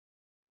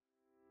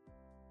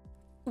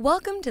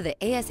Welcome to the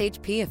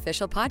ASHP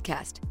Official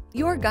Podcast,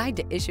 your guide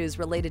to issues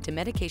related to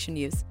medication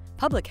use,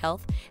 public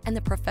health, and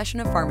the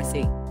profession of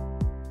pharmacy.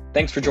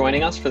 Thanks for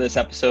joining us for this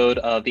episode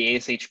of the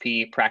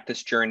ASHP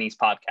Practice Journeys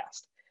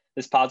podcast.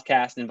 This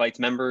podcast invites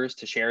members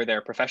to share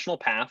their professional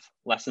path,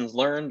 lessons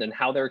learned, and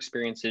how their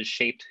experiences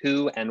shaped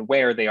who and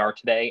where they are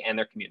today and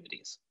their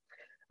communities.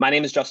 My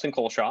name is Justin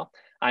Colshaw.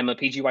 I'm a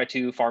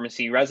PGY2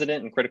 pharmacy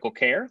resident in critical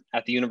care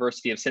at the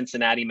University of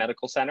Cincinnati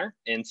Medical Center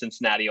in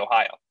Cincinnati,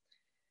 Ohio.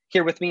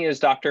 Here with me is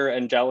Dr.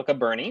 Angelica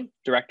Burney,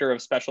 Director of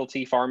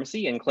Specialty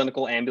Pharmacy and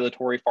Clinical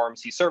Ambulatory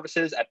Pharmacy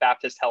Services at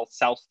Baptist Health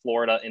South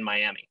Florida in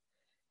Miami.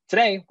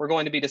 Today, we're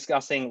going to be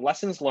discussing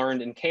lessons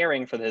learned in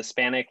caring for the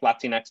Hispanic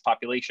Latinx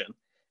population.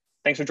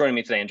 Thanks for joining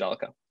me today,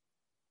 Angelica.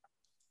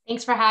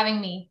 Thanks for having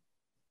me.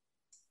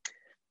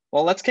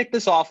 Well, let's kick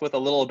this off with a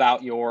little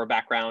about your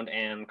background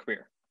and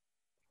career.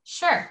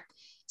 Sure.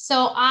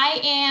 So I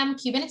am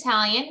Cuban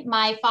Italian.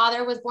 My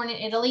father was born in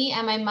Italy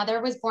and my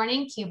mother was born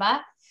in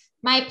Cuba.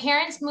 My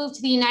parents moved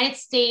to the United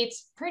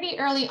States pretty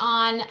early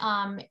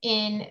on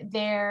in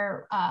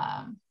their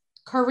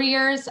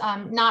careers,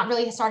 not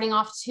really starting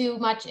off too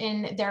much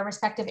in their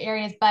respective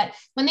areas. But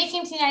when they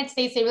came to the United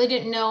States, they really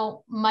didn't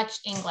know much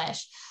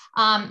English.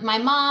 My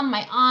mom,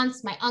 my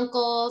aunts, my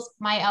uncles,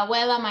 my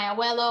abuela, my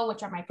abuelo,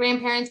 which are my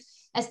grandparents,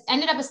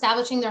 ended up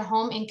establishing their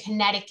home in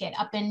Connecticut,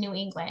 up in New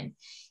England.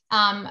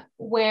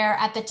 Where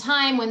at the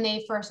time when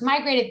they first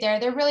migrated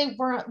there really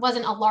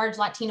wasn't a large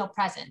Latino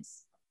presence.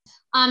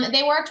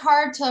 They worked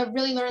hard to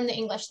really learn the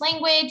English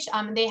language.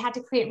 They had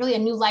to create really a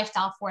new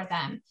lifestyle for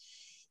them.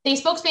 They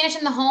spoke Spanish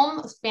in the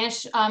home.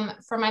 Spanish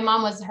for my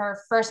mom was her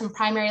first and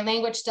primary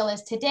language, still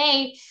is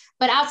today.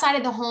 But outside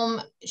of the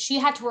home, she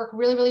had to work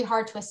really, really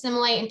hard to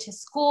assimilate into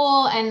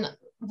school and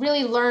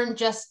really learn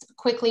just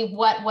quickly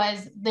what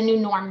was the new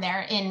norm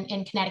there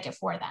in Connecticut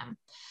for them.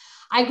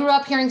 I grew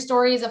up hearing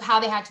stories of how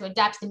they had to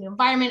adapt to the new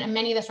environment and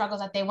many of the struggles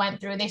that they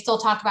went through. They still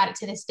talk about it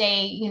to this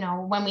day, you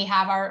know, when we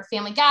have our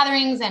family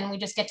gatherings and we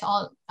just get to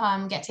all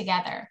get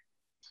together.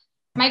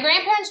 My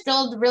grandparents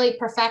drilled really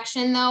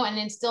perfection though, and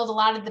instilled a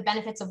lot of the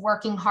benefits of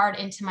working hard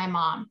into my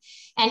mom.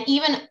 And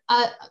even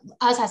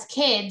us as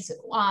kids,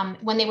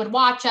 when they would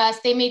watch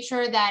us, they made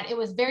sure that it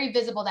was very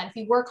visible that if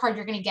you work hard,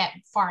 you're going to get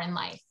far in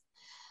life.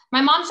 My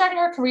mom started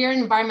her career in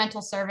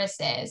environmental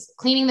services.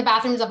 Cleaning the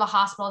bathrooms of a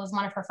hospital was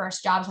one of her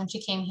first jobs when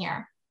she came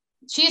here.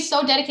 She is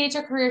so dedicated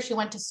to her career. She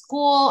went to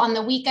school on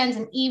the weekends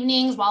and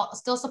evenings while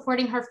still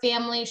supporting her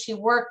family. She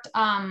worked,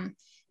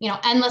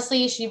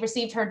 endlessly. She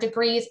received her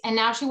degrees, and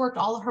now she worked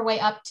all of her way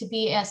up to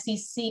be a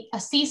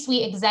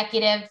C-suite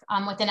executive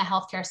within a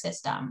healthcare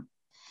system.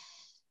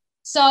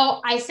 So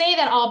I say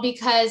that all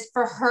because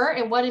for her,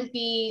 it wouldn't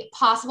be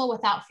possible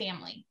without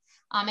family.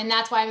 And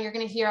that's why you're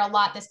going to hear a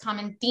lot this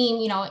common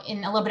theme,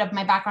 in a little bit of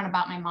my background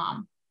about my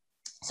mom.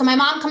 So my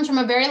mom comes from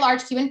a very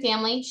large Cuban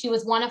family. She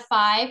was one of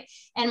 5,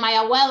 and my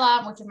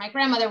abuela, which is my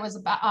grandmother, was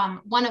about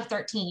one of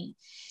 13.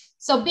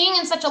 So being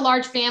in such a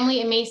large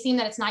family, it may seem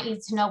that it's not easy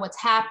to know what's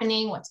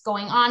happening, what's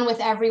going on with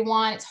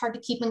everyone. It's hard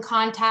to keep in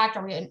contact,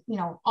 or we,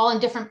 all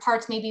in different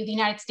parts, maybe of the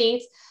United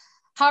States.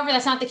 However,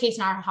 that's not the case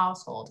in our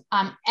household.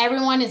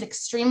 Everyone is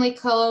extremely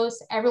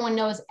close. Everyone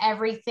knows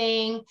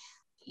everything.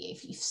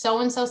 If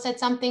so-and-so said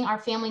something, our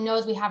family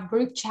knows. We have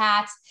group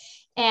chats.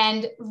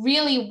 And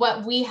really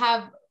what we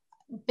have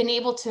been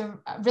able to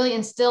really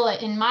instill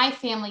it in my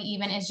family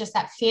even is just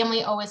that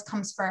family always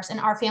comes first, and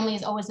our family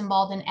is always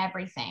involved in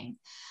everything.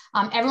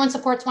 Everyone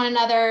supports one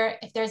another.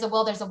 If there's a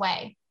will, there's a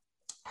way.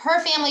 Her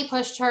family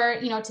pushed her,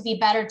 to be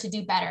better, to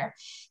do better.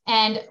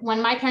 And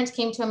when my parents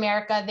came to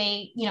America,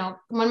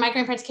 when my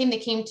grandparents came, they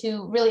came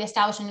to really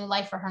establish a new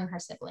life for her and her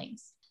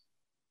siblings.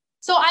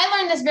 So I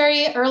learned this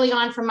very early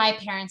on from my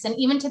parents. And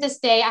even to this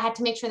day, I had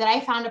to make sure that I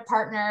found a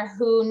partner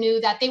who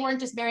knew that they weren't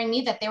just marrying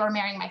me, that they were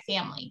marrying my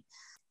family.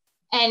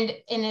 And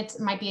it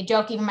might be a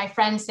joke. Even my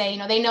friends say,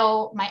 they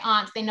know my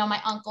aunts, they know my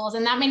uncles,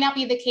 and that may not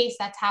be the case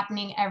that's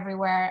happening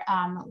everywhere,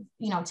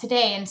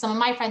 today. And some of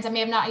my friends, I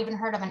may have not even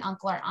heard of an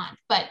uncle or aunt,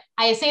 but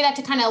I say that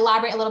to kind of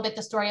elaborate a little bit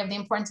the story of the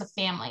importance of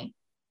family.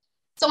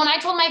 So when I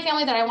told my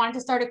family that I wanted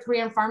to start a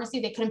career in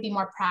pharmacy, they couldn't be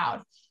more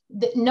proud.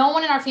 No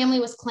one in our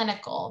family was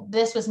clinical.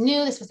 This was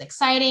new. This was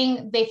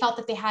exciting. They felt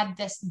that they had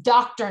this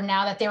doctor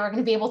now that they were going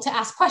to be able to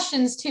ask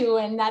questions to,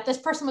 and that this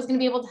person was going to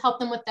be able to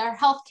help them with their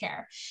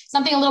healthcare,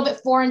 something a little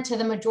bit foreign to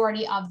the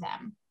majority of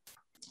them.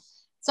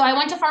 So I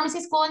went to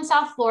pharmacy school in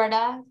South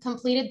Florida,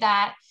 completed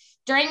that.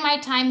 During my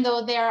time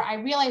though there, I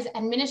realized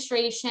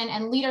administration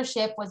and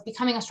leadership was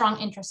becoming a strong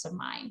interest of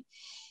mine.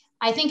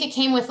 I think it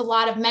came with a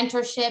lot of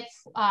mentorship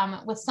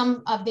with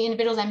some of the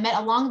individuals I met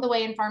along the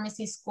way in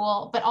pharmacy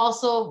school, but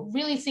also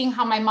really seeing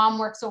how my mom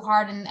worked so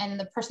hard and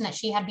the person that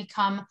she had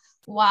become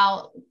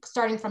while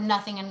starting from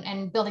nothing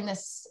and building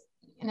this,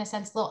 in a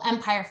sense, little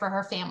empire for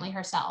her family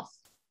herself.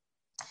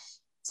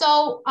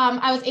 So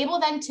I was able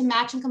then to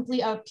match and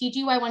complete a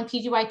PGY1,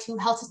 PGY2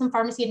 Health System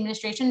Pharmacy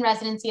Administration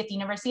residency at the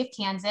University of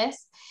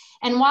Kansas.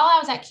 And while I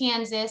was at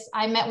Kansas,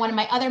 I met one of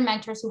my other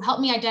mentors who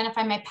helped me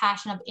identify my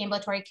passion of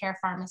ambulatory care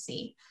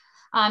pharmacy.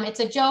 It's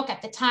a joke.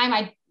 At the time,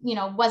 I,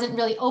 wasn't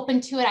really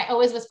open to it. I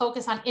always was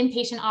focused on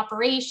inpatient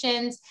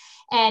operations.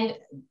 And,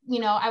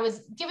 I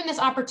was given this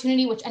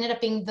opportunity, which ended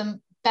up being the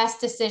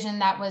best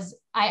decision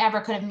I ever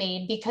could have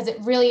made, because it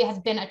really has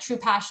been a true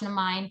passion of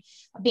mine,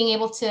 being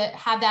able to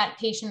have that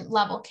patient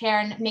level care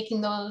and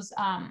making that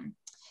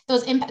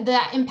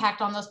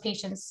impact on those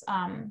patients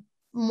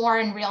more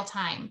in real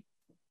time.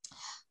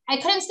 I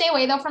couldn't stay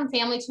away though from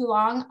family too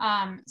long.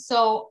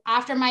 So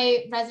after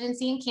my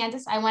residency in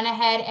Kansas, I went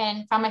ahead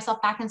and found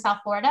myself back in South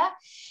Florida,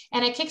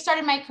 and I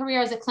kickstarted my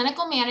career as a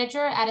clinical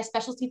manager at a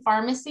specialty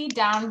pharmacy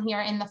down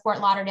here in the Fort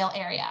Lauderdale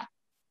area.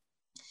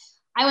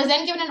 I was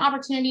then given an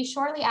opportunity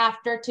shortly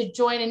after to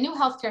join a new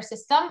healthcare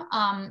system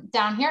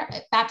down here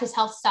at Baptist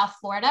Health South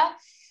Florida,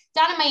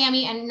 down in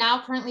Miami, and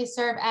now currently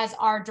serve as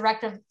our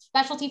director of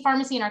specialty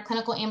pharmacy and our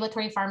clinical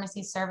ambulatory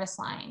pharmacy service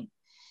line.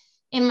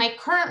 In my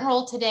current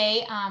role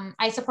today,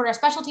 I support our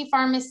specialty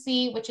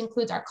pharmacy, which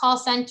includes our call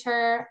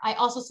center. I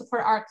also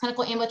support our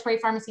clinical ambulatory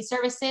pharmacy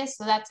services.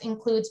 So that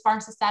includes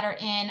pharmacists that are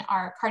in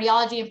our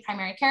cardiology and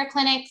primary care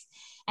clinics,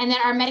 and then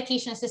our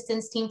medication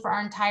assistance team for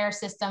our entire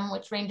system,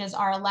 which ranges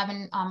our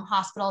 11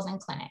 hospitals and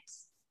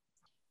clinics.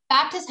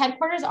 Baptist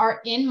headquarters are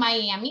in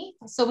Miami.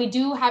 So we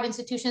do have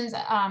institutions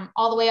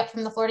all the way up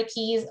from the Florida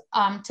Keys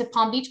to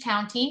Palm Beach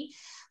County.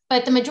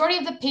 But the majority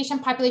of the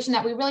patient population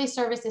that we really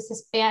service is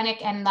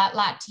Hispanic and that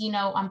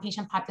Latino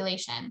patient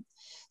population.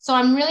 So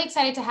I'm really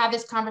excited to have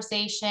this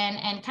conversation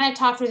and kind of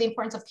talk through the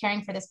importance of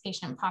caring for this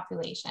patient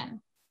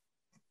population.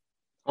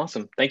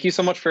 Awesome. Thank you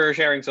so much for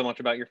sharing so much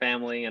about your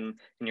family and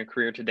your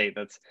career to date.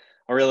 That's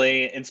a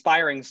really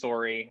inspiring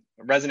story.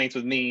 It resonates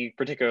with me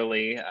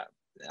particularly.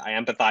 I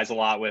empathize a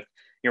lot with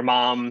your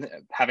mom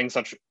having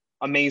such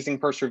amazing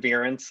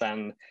perseverance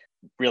and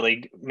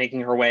really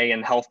making her way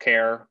in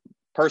healthcare.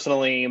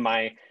 Personally,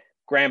 my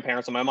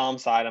grandparents on my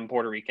mom's side, I'm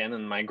Puerto Rican,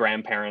 and my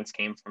grandparents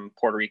came from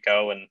Puerto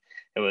Rico, and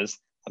it was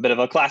a bit of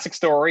a classic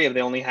story of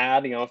they only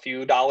had, a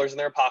few dollars in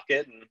their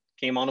pocket and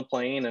came on a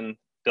plane and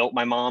built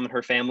my mom and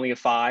her family of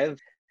 5.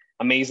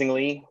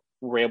 Amazingly,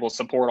 we were able to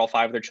support all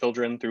 5 of their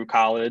children through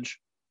college.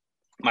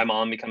 My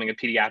mom becoming a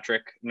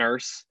pediatric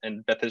nurse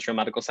in Beth Israel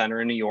Medical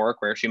Center in New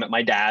York, where she met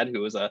my dad,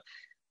 who was a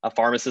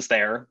pharmacist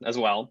there as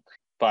well.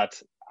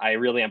 But I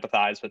really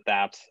empathize with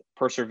that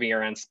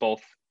perseverance,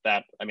 both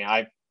that,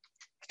 I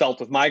felt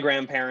with my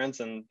grandparents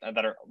and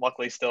that are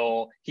luckily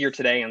still here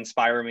today,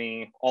 inspire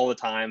me all the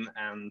time,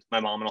 and my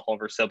mom and all of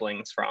her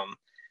siblings from,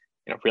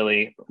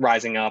 really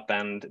rising up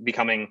and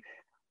becoming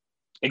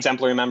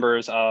exemplary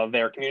members of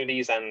their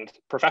communities and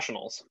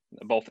professionals,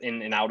 both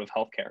in and out of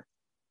healthcare.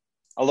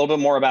 A little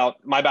bit more about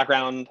my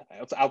background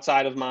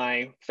outside of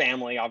my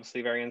family,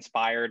 obviously very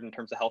inspired in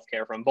terms of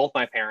healthcare from both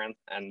my parents,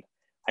 and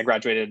I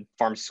graduated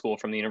pharmacy school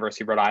from the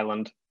University of Rhode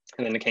Island,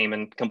 and then came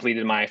and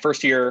completed my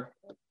first year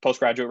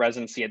postgraduate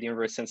residency at the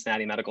University of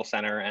Cincinnati Medical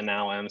Center, and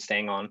now I'm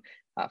staying on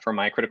for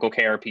my critical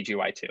care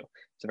PGY2.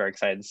 So very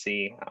excited to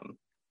see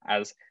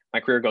as my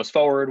career goes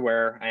forward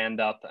where I end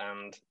up,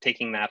 and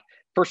taking that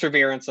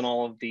perseverance and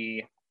all of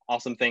the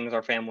awesome things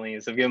our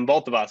families have given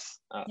both of us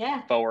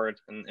forward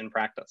in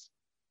practice.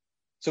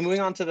 So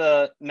moving on to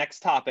the next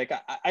topic,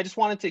 I just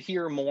wanted to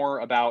hear more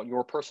about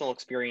your personal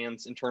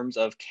experience in terms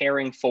of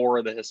caring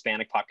for the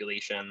Hispanic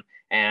population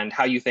and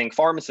how you think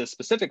pharmacists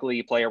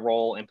specifically play a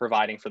role in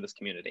providing for this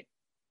community.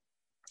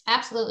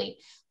 Absolutely.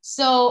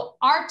 So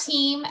our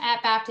team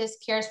at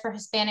Baptist cares for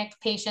Hispanic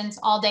patients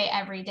all day,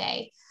 every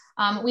day.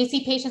 We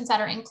see patients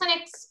that are in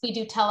clinics. We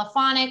do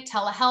telephonic,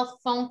 telehealth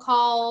phone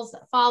calls,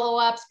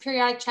 follow-ups,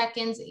 periodic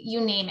check-ins, you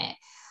name it.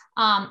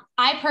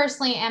 I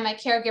personally am a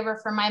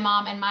caregiver for my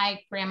mom and my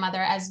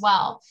grandmother as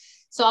well.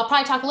 So I'll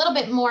probably talk a little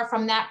bit more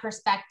from that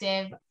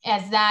perspective,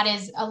 as that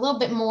is a little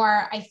bit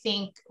more, I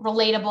think,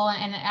 relatable,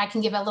 and I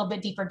can give a little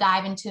bit deeper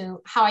dive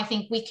into how I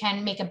think we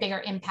can make a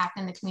bigger impact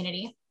in the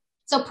community.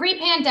 So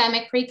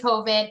pre-pandemic,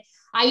 pre-COVID,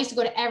 I used to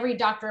go to every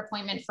doctor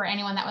appointment for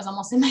anyone that was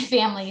almost in my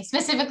family,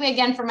 specifically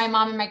again for my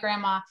mom and my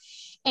grandma.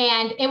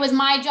 And it was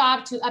my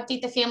job to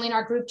update the family in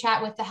our group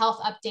chat with the health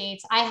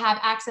updates. I have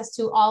access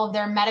to all of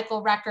their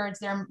medical records,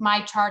 their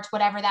my charts,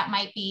 whatever that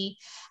might be,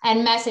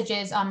 and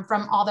messages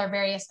from all their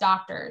various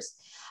doctors.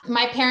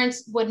 My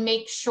parents would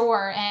make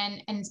sure,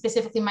 and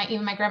specifically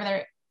even my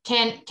grandmother,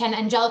 can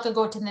Angelica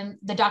go to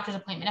the doctor's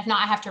appointment? If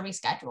not, I have to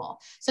reschedule.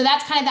 So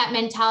that's kind of that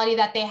mentality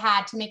that they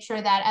had to make sure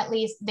that at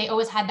least they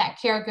always had that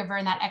caregiver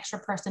and that extra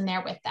person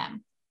there with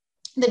them.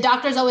 The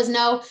doctors always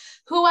know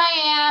who I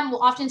am,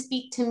 will often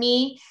speak to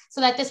me,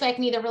 so that this way I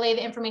can either relay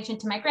the information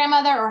to my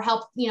grandmother or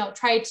help,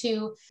 try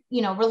to,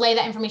 relay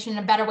that information in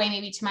a better way,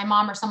 maybe to my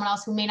mom or someone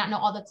else who may not know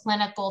all the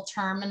clinical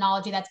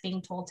terminology that's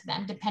being told to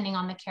them, depending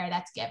on the care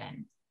that's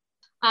given.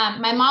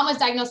 My mom was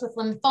diagnosed with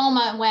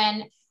lymphoma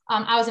when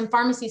I was in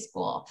pharmacy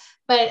school,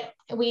 but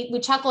we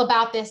chuckle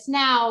about this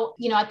now.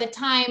 At the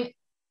time,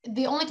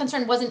 the only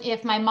concern wasn't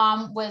if my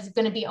mom was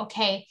going to be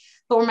okay,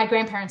 but were my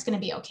grandparents going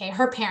to be okay,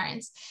 her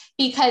parents,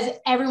 because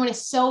everyone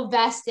is so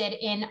vested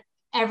in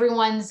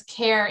everyone's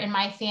care in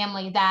my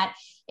family that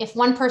if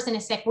one person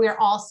is sick, we're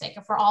all sick.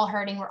 If we're all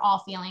hurting, we're all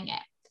feeling it.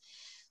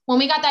 When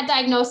we got that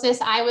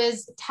diagnosis, I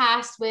was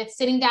tasked with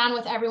sitting down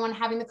with everyone,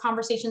 having the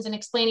conversations and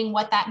explaining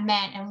what that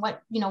meant and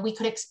what, we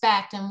could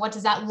expect and what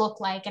does that look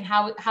like and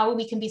how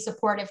we can be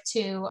supportive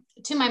to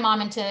my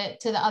mom and to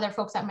the other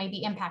folks that might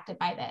be impacted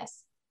by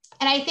this.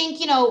 And I think,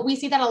 we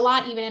see that a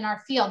lot even in our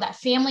field, that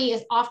family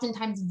is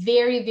oftentimes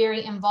very,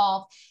 very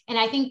involved. And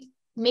I think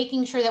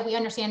making sure that we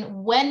understand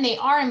when they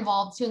are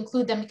involved to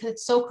include them, because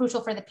it's so crucial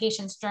for the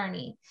patient's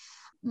journey.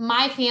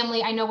 My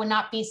family, I know, would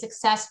not be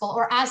successful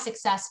or as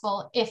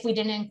successful if we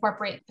didn't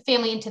incorporate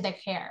family into their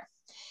care.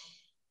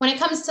 When it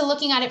comes to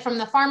looking at it from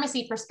the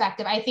pharmacy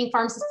perspective, I think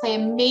pharmacists play a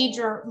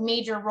major,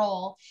 major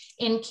role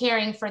in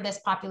caring for this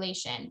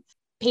population.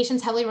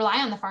 Patients heavily rely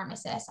on the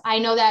pharmacist. I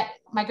know that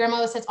my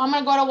grandmother says, oh, I'm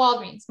going to go to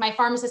Walgreens. My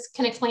pharmacist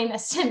can explain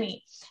this to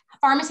me.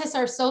 Pharmacists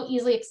are so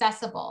easily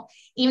accessible.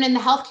 Even in the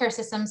healthcare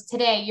systems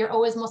today, you're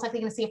always most likely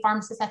going to see a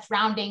pharmacist that's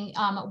rounding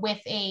with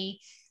a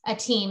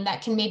team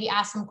that can maybe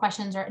ask some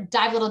questions or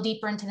dive a little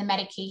deeper into the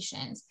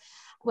medications.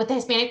 With the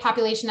Hispanic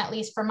population, at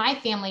least for my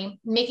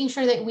family, making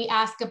sure that we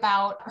ask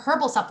about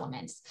herbal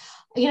supplements.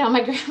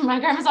 My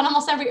grandma's on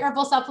almost every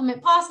herbal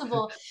supplement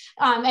possible,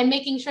 and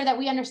making sure that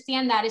we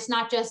understand that it's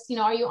not just,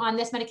 are you on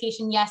this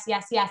medication? Yes,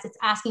 yes, yes. It's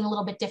asking a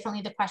little bit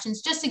differently the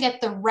questions just to get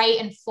the right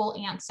and full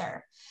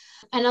answer.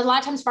 And a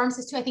lot of times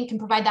pharmacists too, I think, can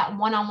provide that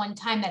one-on-one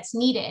time that's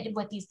needed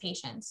with these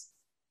patients.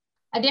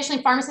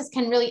 Additionally, pharmacists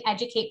can really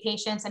educate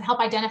patients and help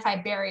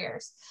identify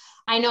barriers.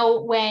 I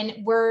know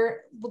when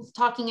we're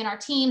talking in our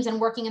teams and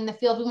working in the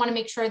field, we want to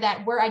make sure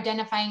that we're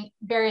identifying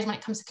barriers when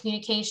it comes to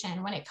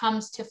communication, when it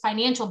comes to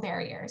financial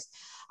barriers.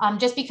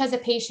 Just because a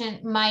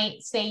patient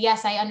might say,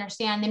 yes, I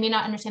understand, they may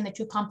not understand the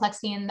true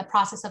complexity and the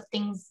process of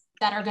things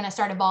that are going to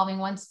start evolving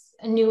once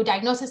a new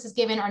diagnosis is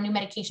given or a new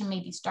medication may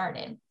be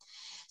started.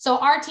 So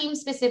our team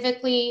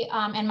specifically,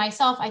 and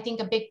myself, I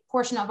think a big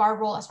portion of our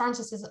role as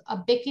pharmacists is a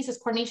big piece is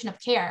coordination of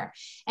care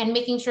and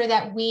making sure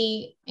that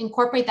we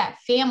incorporate that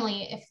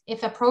family,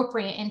 if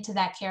appropriate, into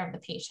that care of the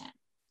patient.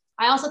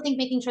 I also think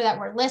making sure that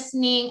we're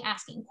listening,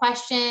 asking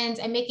questions,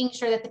 and making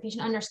sure that the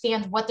patient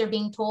understands what they're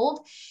being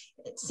told.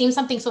 It seems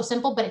something so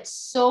simple, but it's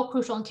so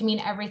crucial and can mean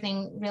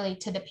everything really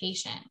to the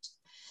patient.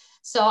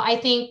 So I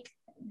think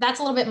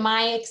that's a little bit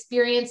my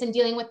experience in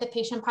dealing with the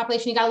patient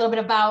population. You got a little bit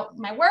about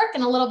my work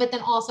and a little bit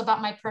then also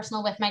about my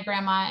personal with my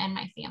grandma and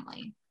my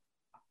family.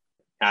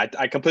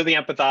 I completely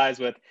empathize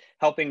with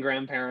helping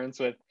grandparents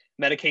with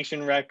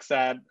medication recs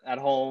at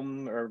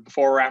home or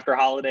before or after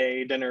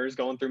holiday dinners,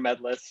 going through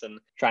med lists and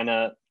trying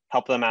to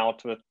help them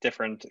out with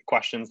different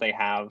questions they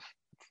have.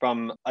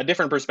 From a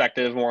different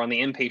perspective, more on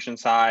the inpatient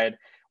side,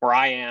 where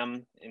I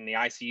am in the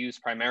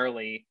ICUs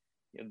primarily,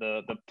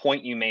 the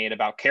point you made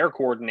about care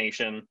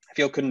coordination, I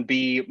feel couldn't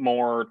be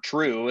more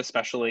true,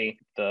 especially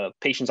the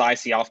patients I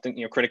see often,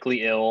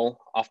 critically ill.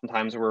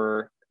 Oftentimes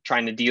we're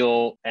trying to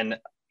deal and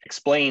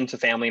explain to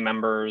family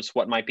members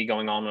what might be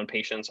going on when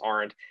patients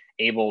aren't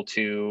able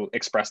to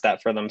express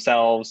that for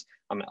themselves.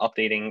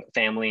 Updating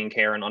family and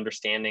care and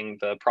understanding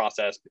the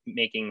process,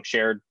 making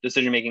shared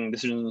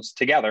decisions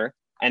together.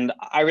 And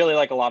I really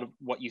like a lot of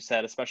what you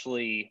said,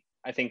 especially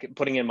I think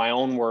putting in my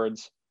own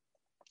words,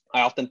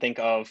 I often think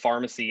of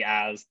pharmacy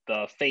as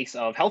the face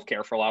of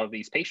healthcare for a lot of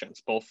these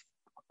patients, both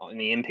on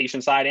the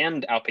inpatient side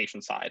and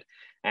outpatient side.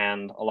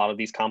 And a lot of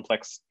these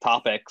complex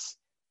topics,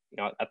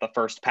 at the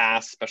first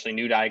pass, especially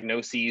new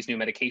diagnoses, new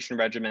medication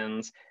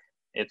regimens,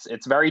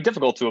 it's very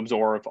difficult to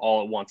absorb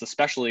all at once,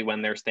 especially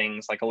when there's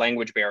things like a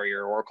language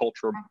barrier or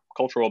a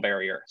cultural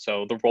barrier.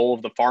 So the role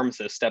of the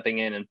pharmacist stepping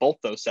in both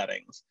those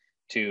settings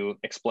to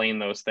explain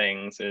those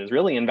things is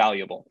really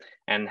invaluable,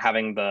 and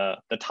having the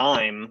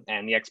time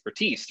and the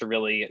expertise to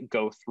really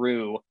go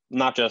through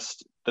not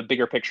just the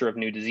bigger picture of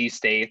new disease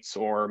states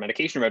or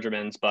medication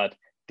regimens, but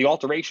the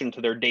alteration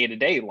to their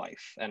day-to-day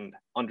life and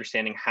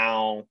understanding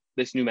how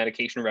this new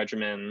medication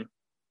regimen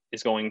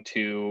is going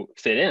to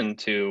fit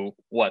into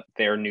what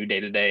their new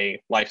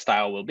day-to-day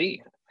lifestyle will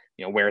be,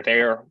 where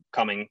they're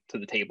coming to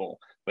the table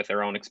with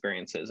their own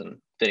experiences and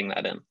fitting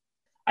that in.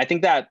 I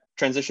think that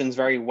transitions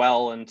very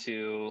well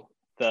into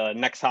the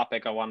next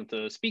topic I wanted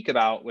to speak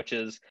about, which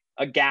is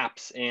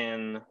gaps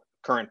in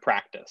current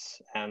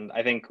practice. And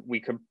I think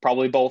we could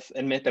probably both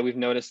admit that we've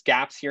noticed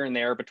gaps here and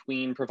there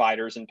between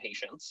providers and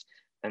patients,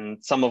 and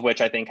some of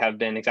which I think have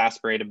been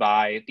exacerbated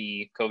by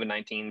the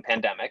COVID-19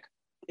 pandemic.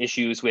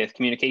 Issues with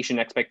communication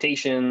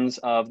expectations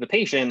of the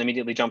patient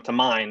immediately jump to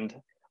mind.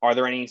 Are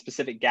there any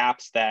specific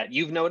gaps that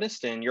you've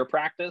noticed in your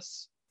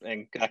practice?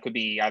 And that could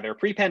be either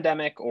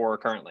pre-pandemic or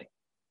currently.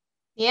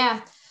 Yeah.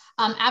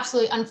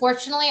 Absolutely.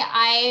 Unfortunately,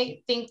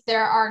 I think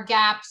there are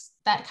gaps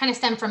that kind of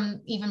stem from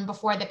even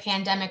before the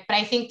pandemic, but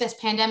I think this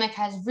pandemic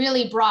has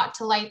really brought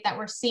to light that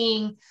we're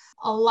seeing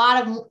a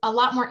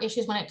lot more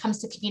issues when it comes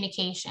to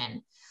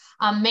communication.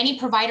 Many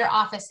provider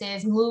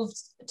offices moved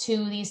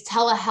to these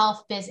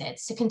telehealth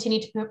visits to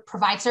continue to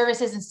provide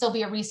services and still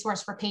be a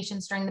resource for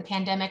patients during the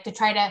pandemic, to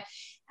try to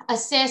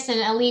assist and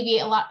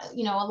alleviate a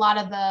lot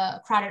of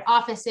the crowded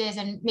offices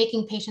and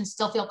making patients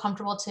still feel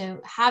comfortable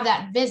to have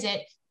that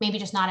visit, maybe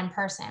just not in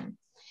person.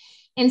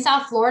 In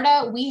South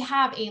Florida, we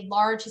have a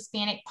large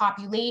Hispanic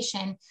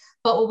population,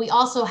 but what we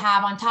also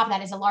have on top of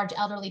that is a large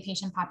elderly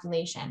patient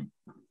population.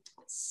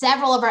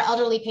 Several of our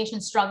elderly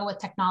patients struggle with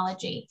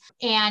technology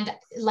and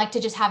like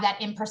to just have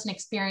that in-person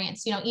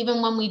experience.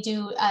 Even when we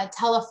do a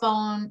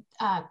telephone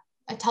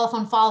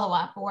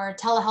follow-up or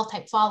telehealth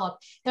type follow-up,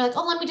 they're like,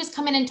 oh, let me just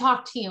come in and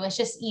talk to you. It's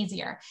just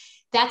easier.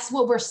 That's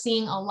what we're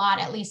seeing a lot,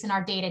 at least in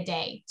our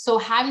day-to-day. So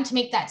having to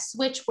make that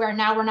switch where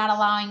now we're not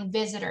allowing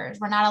visitors,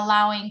 we're not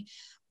allowing,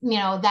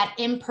 that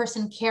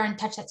in-person care and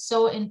touch that's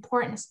so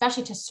important,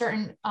 especially to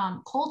certain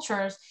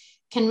cultures,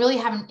 can really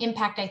have an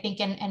impact, I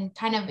think, and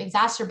kind of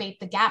exacerbate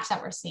the gaps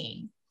that we're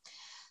seeing.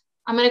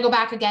 I'm going to go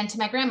back again to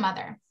my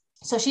grandmother.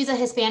 So she's a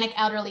Hispanic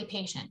elderly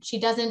patient. She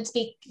doesn't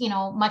speak,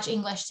 much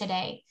English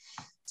today.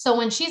 So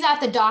when she's at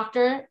the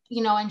doctor,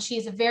 and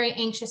she's a very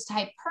anxious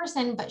type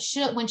person, but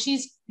when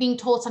she's being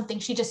told something,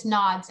 she just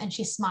nods and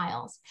she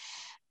smiles.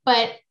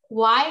 But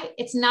why?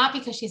 It's not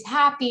because she's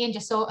happy and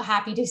just so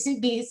happy to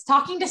be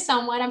talking to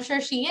someone. I'm sure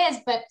she is,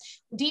 but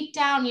deep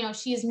down,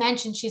 she's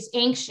mentioned she's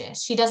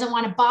anxious. She doesn't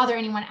want to bother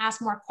anyone,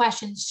 ask more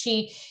questions.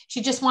 She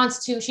just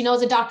wants to, she knows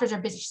the doctors are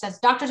busy. She says,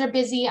 doctors are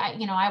busy.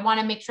 I want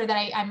to make sure that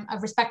I'm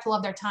respectful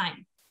of their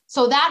time.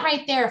 So that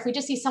right there, if we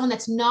just see someone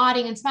that's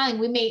nodding and smiling,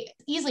 we may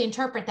easily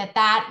interpret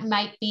that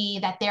might be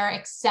that they're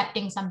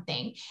accepting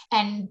something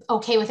and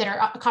okay with it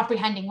or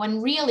comprehending,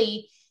 when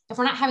really, if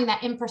we're not having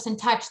that in-person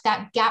touch,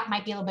 that gap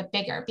might be a little bit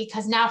bigger,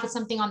 because now if it's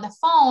something on the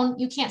phone,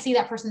 you can't see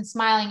that person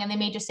smiling and they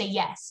may just say,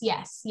 yes,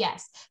 yes,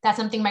 yes. That's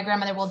something my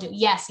grandmother will do.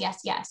 Yes, yes,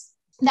 yes.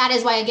 That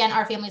is why, again,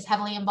 our family is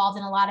heavily involved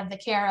in a lot of the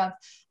care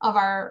of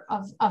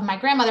my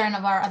grandmother and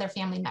of our other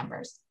family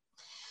members.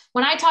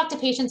 When I talk to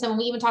patients, and when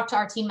we even talk to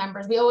our team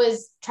members, we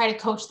always try to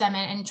coach them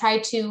and try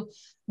to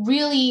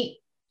really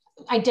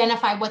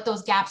identify what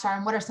those gaps are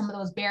and what are some of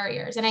those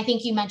barriers. And I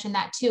think you mentioned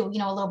that too, a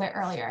little bit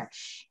earlier,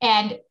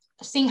 and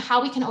seeing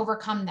how we can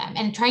overcome them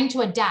and trying to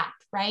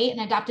adapt, right?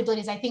 And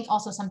adaptability is, I think,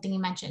 also something you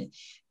mentioned.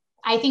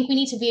 I think we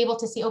need to be able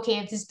to see, okay,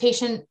 if this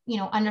patient,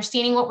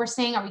 understanding what we're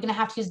saying, are we going to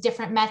have to use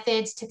different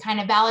methods to kind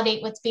of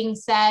validate what's being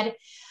said?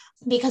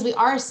 Because we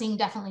are seeing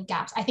definitely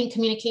gaps. I think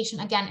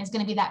communication, again, is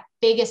going to be that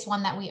biggest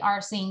one that we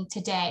are seeing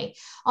today,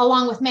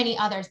 along with many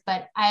others.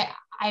 But I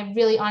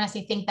really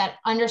honestly think that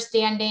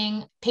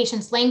understanding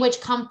patients' language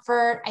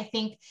comfort, I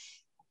think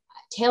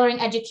tailoring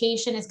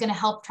education is going to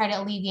help try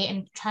to alleviate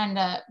and trying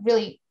to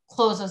really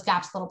close those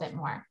gaps a little bit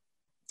more.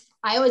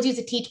 I always use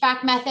a teach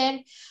back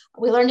method.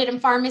 We learned it in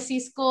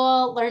pharmacy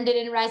school, learned it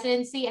in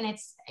residency. And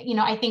it's,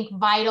 I think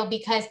vital,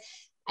 because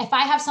if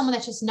I have someone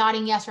that's just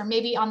nodding yes, or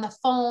maybe on the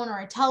phone or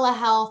a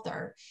telehealth,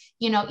 or,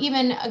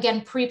 even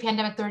again,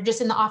 pre-pandemic, they're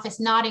just in the office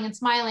nodding and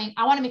smiling,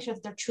 I want to make sure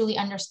that they're truly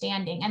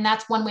understanding. And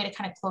that's one way to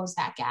kind of close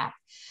that gap.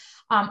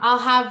 I'll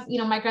have,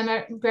 my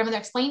grandmother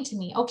explain to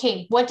me,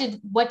 okay, what did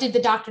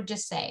the doctor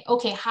just say?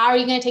 Okay, how are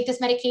you going to take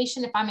this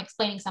medication if I'm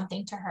explaining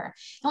something to her?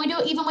 And we do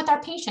it even with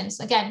our patients.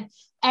 Again,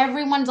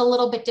 everyone's a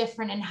little bit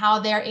different in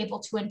how they're able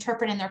to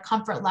interpret in their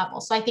comfort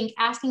level. So I think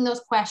asking those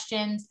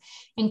questions,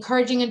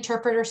 encouraging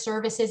interpreter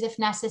services if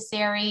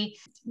necessary,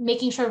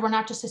 making sure we're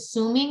not just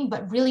assuming,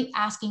 but really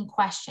asking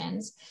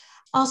questions.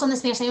 Also in the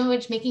Spanish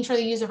language, making sure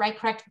they use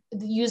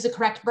the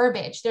correct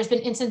verbiage. There's been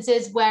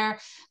instances where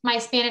my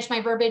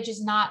verbiage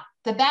is not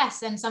the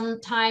best. And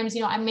sometimes,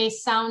 I may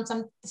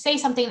say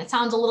something that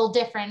sounds a little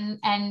different,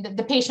 and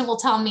the patient will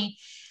tell me,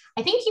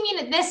 I think you mean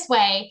it this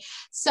way.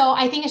 So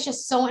I think it's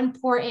just so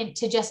important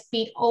to just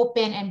be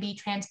open and be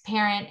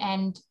transparent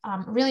and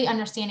really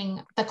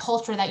understanding the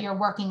culture that you're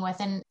working with.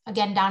 And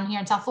again, down here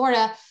in South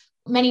Florida,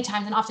 many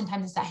times and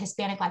oftentimes it's that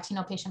Hispanic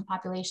Latino patient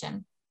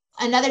population.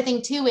 Another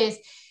thing too is,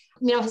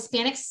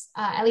 Hispanics,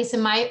 at least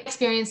in my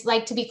experience,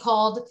 like to be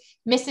called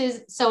Mrs.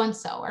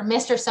 So-and-so or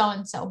Mr.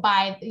 So-and-so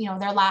by,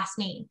 their last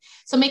name.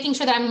 So making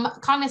sure that I'm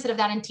cognizant of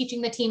that and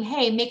teaching the team,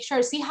 hey, make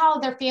sure, see how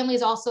their family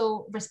is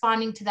also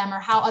responding to them, or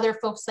how other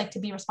folks like to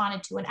be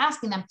responded to, and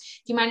asking them,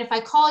 do you mind if I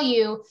call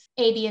you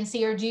A, B, and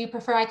C, or do you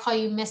prefer I call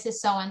you Mrs.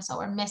 So-and-so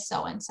or Miss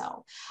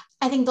So-and-so?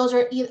 I think those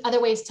are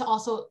other ways to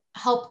also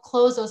help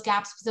close those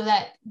gaps so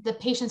that the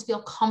patients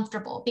feel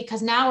comfortable,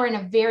 because now we're in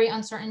a very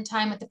uncertain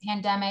time with the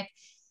pandemic.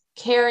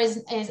 Care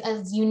is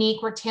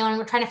unique. We're tailoring,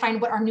 we're trying to find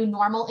what our new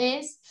normal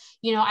is.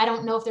 I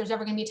don't know if there's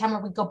ever going to be a time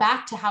where we go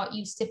back to how it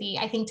used to be.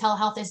 I think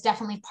telehealth is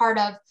definitely part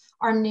of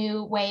our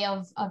new way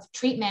of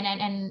treatment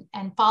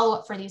and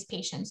follow-up for these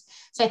patients.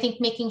 So I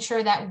think making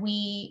sure that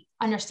we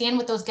understand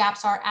what those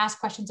gaps are, ask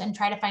questions, and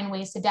try to find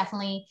ways to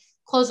definitely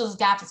close those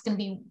gaps, it's going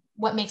to be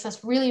what makes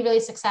us really,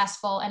 really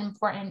successful and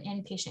important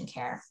in patient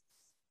care.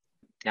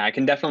 Yeah, I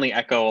can definitely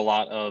echo a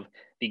lot of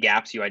the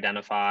gaps you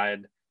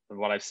identified,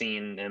 what I've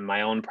seen in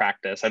my own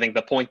practice. I think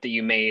the point that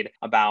you made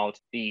about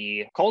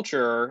the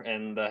culture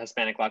and the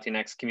Hispanic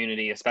Latinx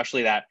community,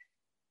 especially that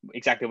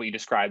exactly what you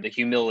described, the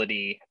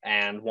humility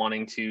and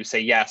wanting to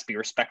say yes, be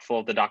respectful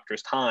of the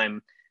doctor's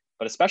time,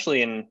 but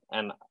especially and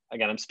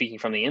again, I'm speaking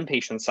from the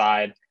inpatient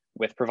side,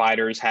 with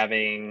providers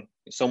having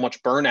so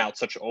much burnout,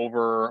 such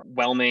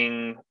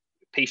overwhelming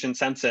patient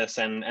census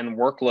and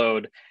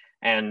workload,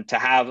 And to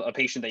have a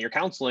patient that you're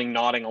counseling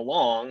nodding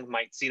along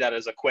might see that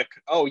as a quick,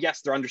 oh,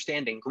 yes, they're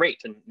understanding.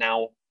 Great. And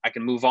now I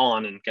can move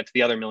on and get to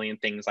the other million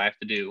things I have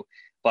to do.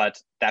 But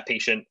that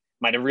patient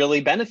might have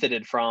really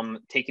benefited from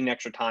taking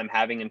extra time,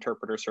 having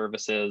interpreter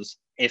services,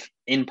 if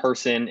in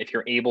person, if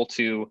you're able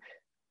to,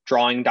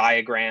 drawing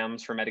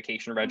diagrams for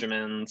medication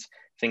regimens,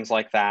 things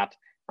like that,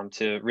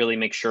 to really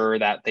make sure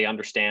that they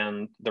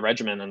understand the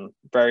regimen and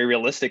very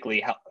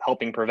realistically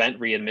helping prevent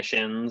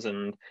readmissions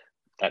and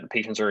that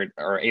patients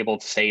are able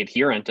to stay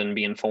adherent and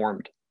be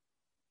informed.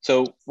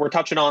 So we're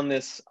touching on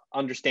this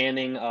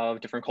understanding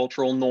of different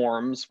cultural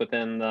norms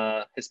within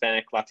the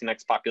Hispanic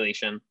Latinx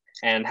population,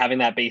 and having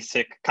that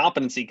basic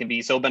competency can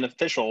be so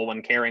beneficial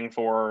when caring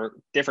for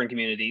different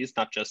communities,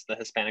 not just the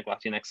Hispanic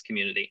Latinx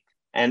community.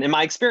 And in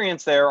my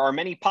experience, there are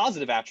many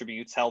positive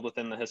attributes held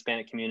within the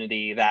Hispanic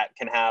community that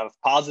can have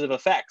positive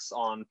effects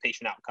on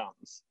patient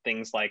outcomes.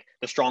 Things like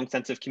the strong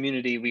sense of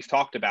community we've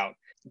talked about,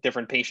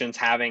 different patients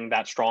having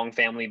that strong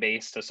family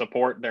base to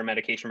support their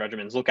medication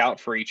regimens, look out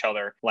for each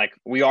other like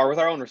we are with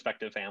our own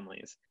respective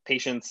families.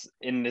 Patients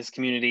in this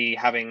community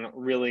having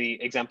really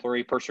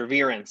exemplary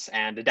perseverance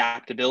and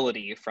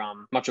adaptability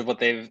from much of what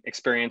they've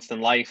experienced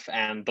in life.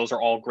 And those are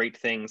all great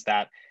things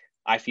that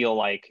I feel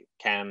like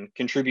can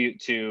contribute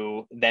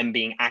to them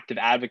being active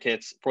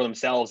advocates for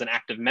themselves and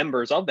active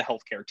members of the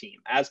healthcare team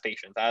as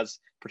patients, as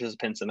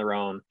participants in their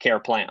own care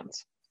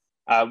plans.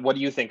 What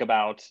do you think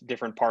about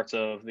different parts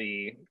of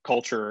the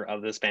culture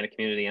of the Hispanic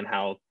community and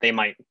how they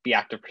might be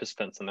active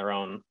participants in their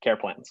own care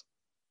plans?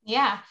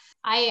 Yeah,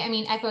 I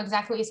mean, echo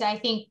exactly what you said. I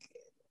think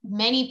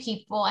many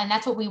people, and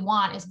that's what we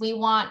want, is we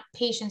want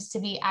patients to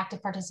be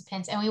active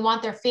participants, and we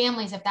want their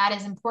families, if that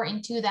is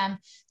important to them,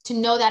 to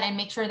know that and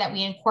make sure that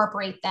we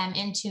incorporate them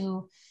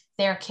into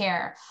their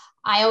care.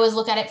 I always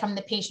look at it from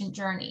the patient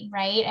journey,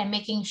 right? And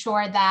making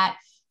sure that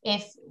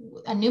if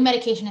a new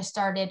medication is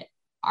started,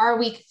 are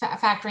we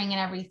factoring in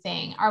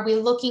everything? Are we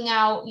looking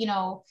out,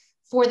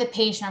 for the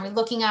patient? Are we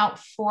looking out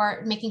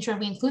for making sure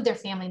we include their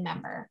family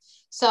member?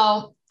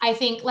 So I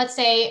think, let's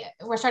say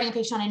we're starting a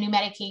patient on a new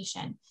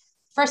medication.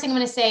 First thing I'm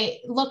going to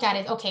say, look at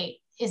it. Okay,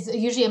 is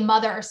usually a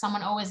mother or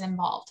someone always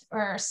involved,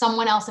 or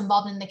someone else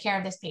involved in the care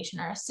of this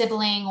patient, or a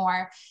sibling,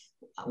 or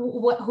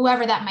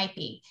whoever that might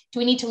be? Do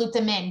we need to loop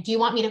them in? Do you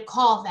want me to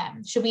call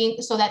them? Should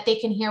we, so that they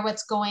can hear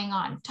what's going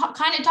on?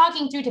 Kind of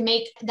talking through to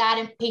make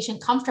that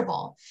patient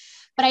comfortable.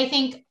 But I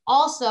think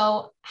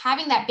also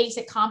having that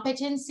basic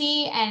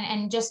competency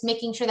and just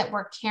making sure that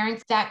we're caring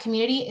for that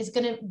community is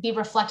going to be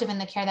reflective in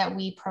the care that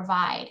we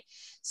provide.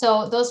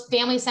 So those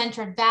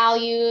family-centered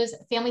values,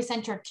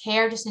 family-centered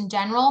care, just in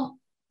general,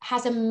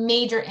 has a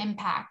major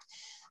impact.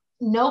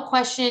 No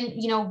question,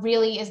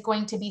 really is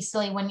going to be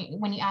silly when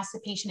you ask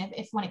the patient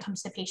if when it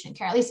comes to patient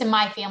care, at least in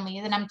my family,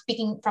 and I'm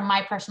speaking from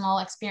my personal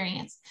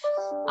experience.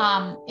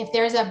 If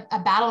there's a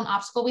battle and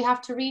obstacle we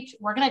have to reach,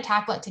 we're going to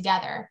tackle it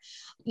together.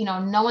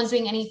 No one's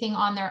doing anything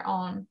on their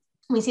own.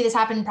 We see this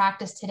happen in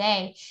practice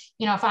today.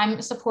 If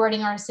I'm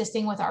supporting or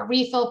assisting with our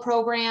refill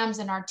programs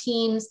and our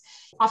teams,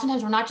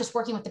 oftentimes we're not just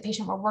working with the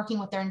patient, we're working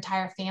with their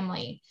entire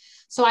family.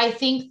 So I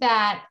think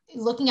that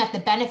looking at the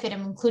benefit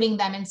of including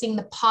them and seeing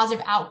the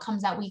positive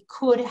outcomes that we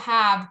could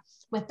have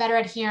with better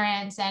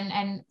adherence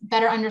and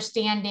better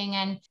understanding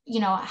and,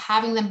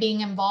 having them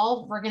being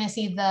involved, we're going to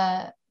see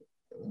the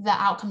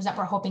outcomes that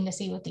we're hoping to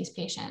see with these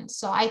patients.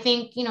 So I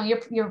think,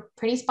 you're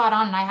pretty spot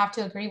on. And I have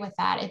to agree with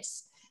that.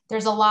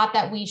 There's a lot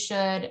that we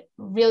should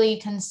really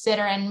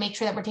consider and make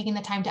sure that we're taking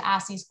the time to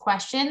ask these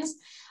questions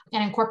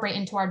and incorporate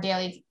into our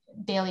daily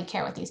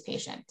care with these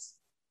patients.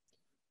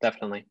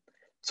 Definitely.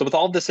 So with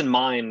all this in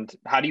mind,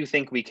 how do you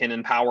think we can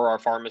empower our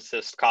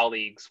pharmacist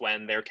colleagues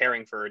when they're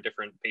caring for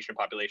different patient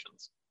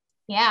populations?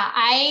 Yeah,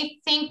 I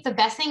think the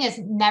best thing is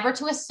never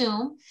to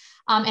assume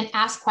and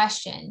ask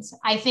questions.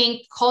 I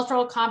think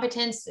cultural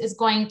competence is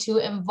going to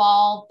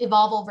evolve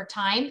over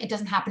time. It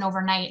doesn't happen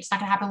overnight. It's not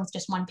going to happen with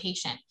just one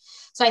patient.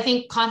 So I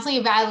think constantly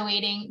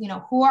evaluating,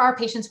 who are our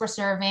patients we're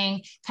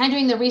serving, kind of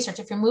doing the research.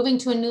 If you're moving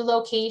to a new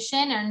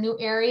location or a new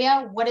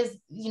area, what is,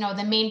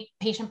 the main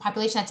patient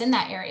population that's in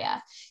that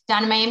area?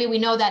 Down in Miami, we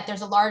know that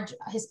there's a large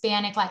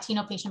Hispanic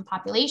Latino patient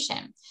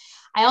population.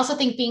 I also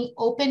think being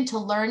open to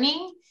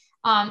learning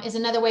is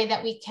another way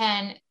that we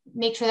can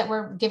make sure that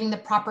we're giving the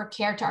proper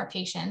care to our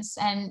patients.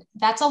 And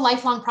that's a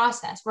lifelong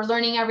process. We're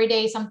learning every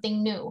day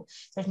something new.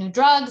 There's new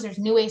drugs, there's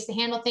new ways to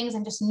handle things,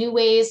 and just new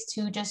ways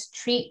to just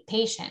treat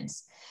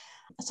patients.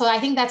 So I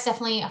think that's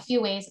definitely a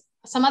few ways.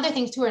 Some other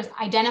things too is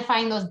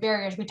identifying those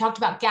barriers. We talked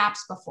about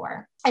gaps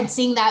before, and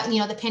seeing that,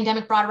 the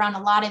pandemic brought around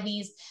a lot of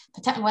these,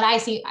 what I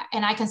see,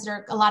 and I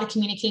consider a lot of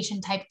communication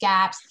type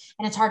gaps,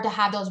 and it's hard to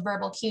have those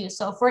verbal cues.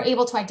 So if we're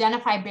able to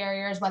identify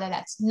barriers, whether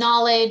that's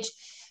knowledge,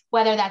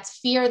 whether that's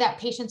fear that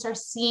patients are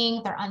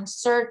seeing, they're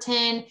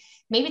uncertain,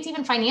 maybe it's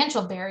even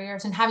financial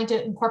barriers and having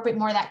to incorporate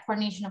more of that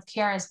coordination of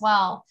care as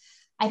well.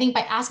 I think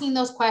by asking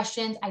those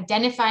questions,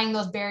 identifying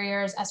those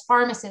barriers as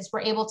pharmacists,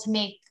 we're able to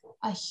make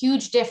a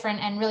huge difference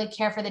and really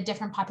care for the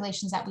different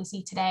populations that we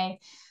see today.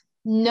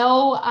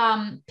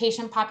 no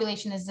patient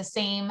population is the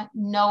same.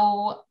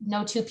 No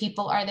two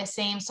people are the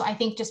same. So I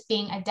think just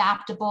being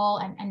adaptable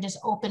and just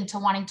open to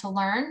wanting to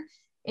learn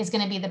is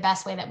going to be the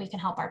best way that we can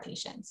help our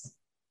patients.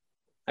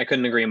 I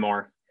couldn't agree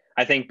more.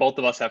 I think both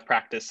of us have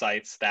practice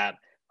sites that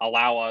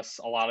allow us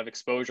a lot of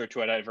exposure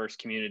to a diverse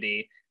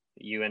community.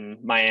 You in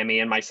Miami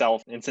and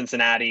myself in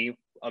Cincinnati,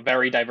 a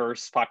very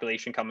diverse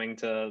population coming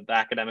to the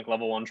academic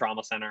level 1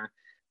 trauma center.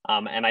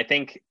 And I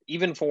think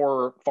even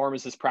for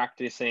pharmacists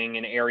practicing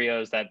in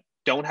areas that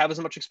don't have as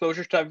much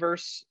exposure to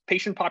diverse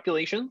patient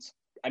populations,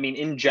 I mean,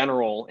 in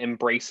general,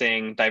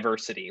 embracing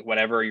diversity,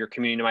 whatever your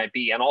community might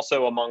be, and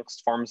also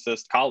amongst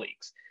pharmacist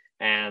colleagues,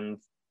 and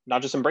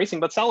not just embracing,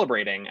 but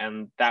celebrating.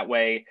 And that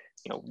way,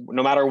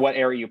 no matter what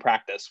area you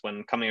practice,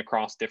 when coming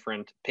across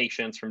different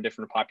patients from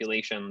different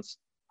populations,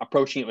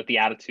 approaching it with the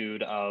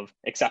attitude of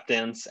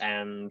acceptance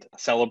and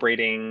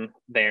celebrating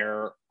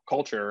their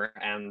culture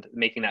and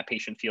making that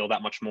patient feel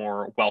that much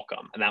more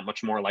welcome and that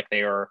much more like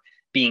they are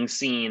being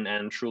seen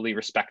and truly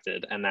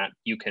respected, and that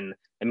you can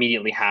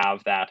immediately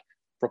have that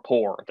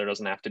rapport. There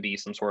doesn't have to be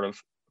some sort of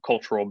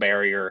cultural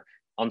barrier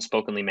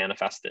unspokenly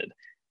manifested,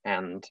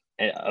 and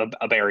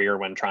a barrier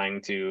when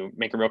trying to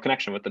make a real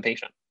connection with the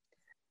patient.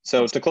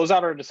 So to close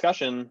out our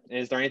discussion,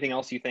 is there anything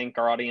else you think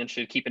our audience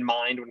should keep in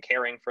mind when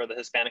caring for the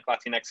Hispanic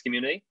Latinx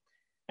community?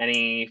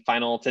 Any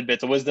final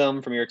tidbits of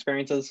wisdom from your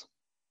experiences?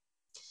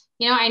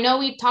 I know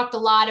we've talked a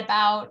lot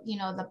about,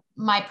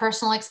 my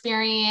personal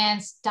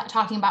experience,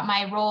 talking about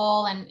my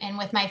role and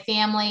with my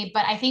family,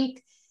 but I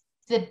think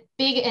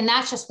and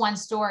that's just one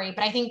story,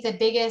 but I think the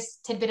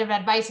biggest tidbit of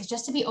advice is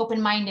just to be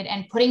open-minded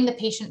and putting the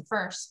patient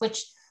first,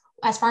 which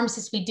as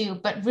pharmacists we do,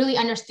 but really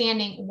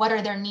understanding what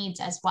are their needs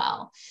as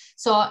well.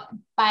 So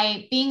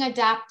by being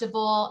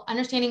adaptable,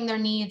 understanding their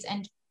needs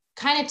and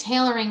kind of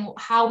tailoring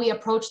how we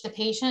approach the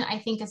patient, I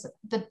think is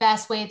the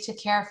best way to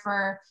care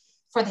for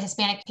the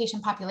Hispanic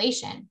patient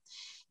population.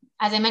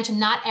 As I mentioned,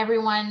 not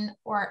everyone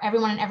or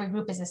everyone in every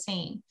group is the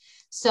same.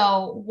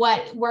 So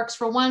what works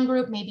for one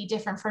group may be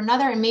different for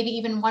another, and maybe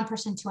even one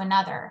person to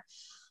another.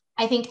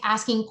 I think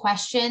asking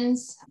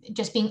questions,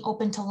 just being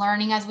open to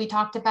learning, as we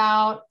talked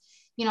about,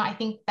 I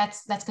think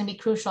that's going to be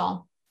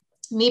crucial.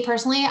 Me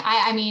personally,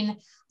 I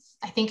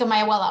think of my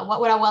abuela. What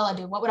would abuela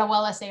do? What would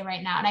abuela say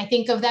right now? And I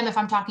think of them if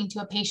I'm talking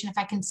to a patient, if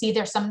I can see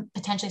there's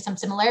potentially some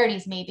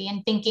similarities maybe,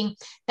 and thinking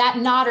that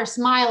nod or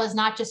smile is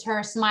not just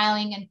her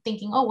smiling and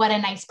thinking, oh, what a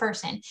nice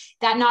person.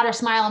 That nod or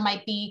smile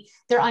might be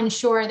they're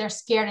unsure, they're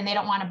scared, and they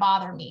don't want to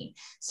bother me.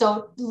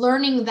 So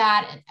learning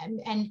that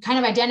and kind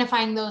of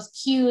identifying those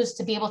cues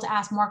to be able to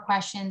ask more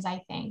questions,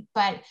 I think.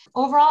 But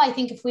overall, I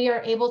think if we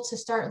are able to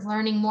start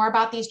learning more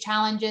about these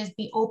challenges,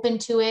 be open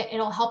to it,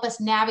 it'll help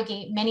us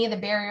navigate many of the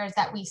barriers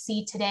that we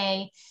see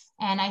today.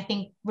 And I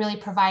think really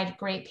provide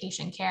great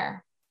patient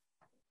care.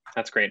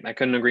 That's great. I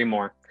couldn't agree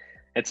more.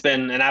 It's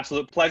been an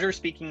absolute pleasure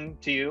speaking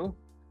to you,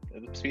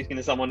 speaking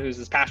to someone who's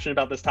as passionate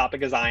about this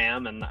topic as I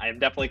am. And I'm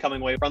definitely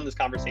coming away from this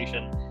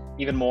conversation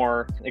even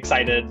more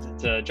excited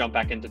to jump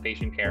back into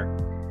patient care.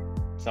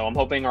 So I'm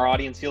hoping our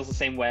audience feels the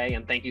same way.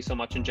 And thank you so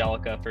much,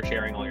 Angelica, for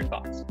sharing all your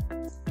thoughts.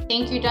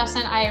 Thank you,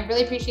 Justin. I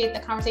really appreciate the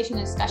conversation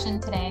and discussion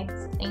today.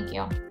 Thank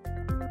you.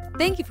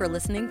 Thank you for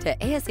listening to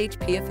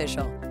ASHP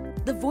Official,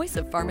 the voice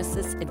of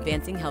pharmacists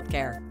advancing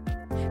healthcare.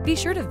 Be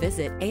sure to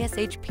visit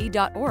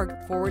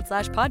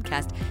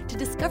ashp.org/podcast to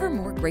discover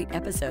more great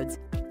episodes,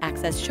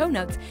 access show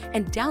notes,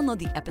 and download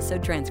the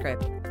episode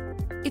transcript.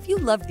 If you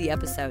loved the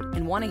episode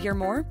and want to hear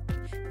more,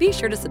 be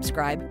sure to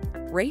subscribe,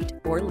 rate,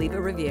 or leave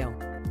a review.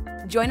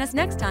 Join us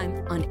next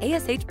time on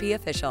ASHP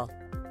Official.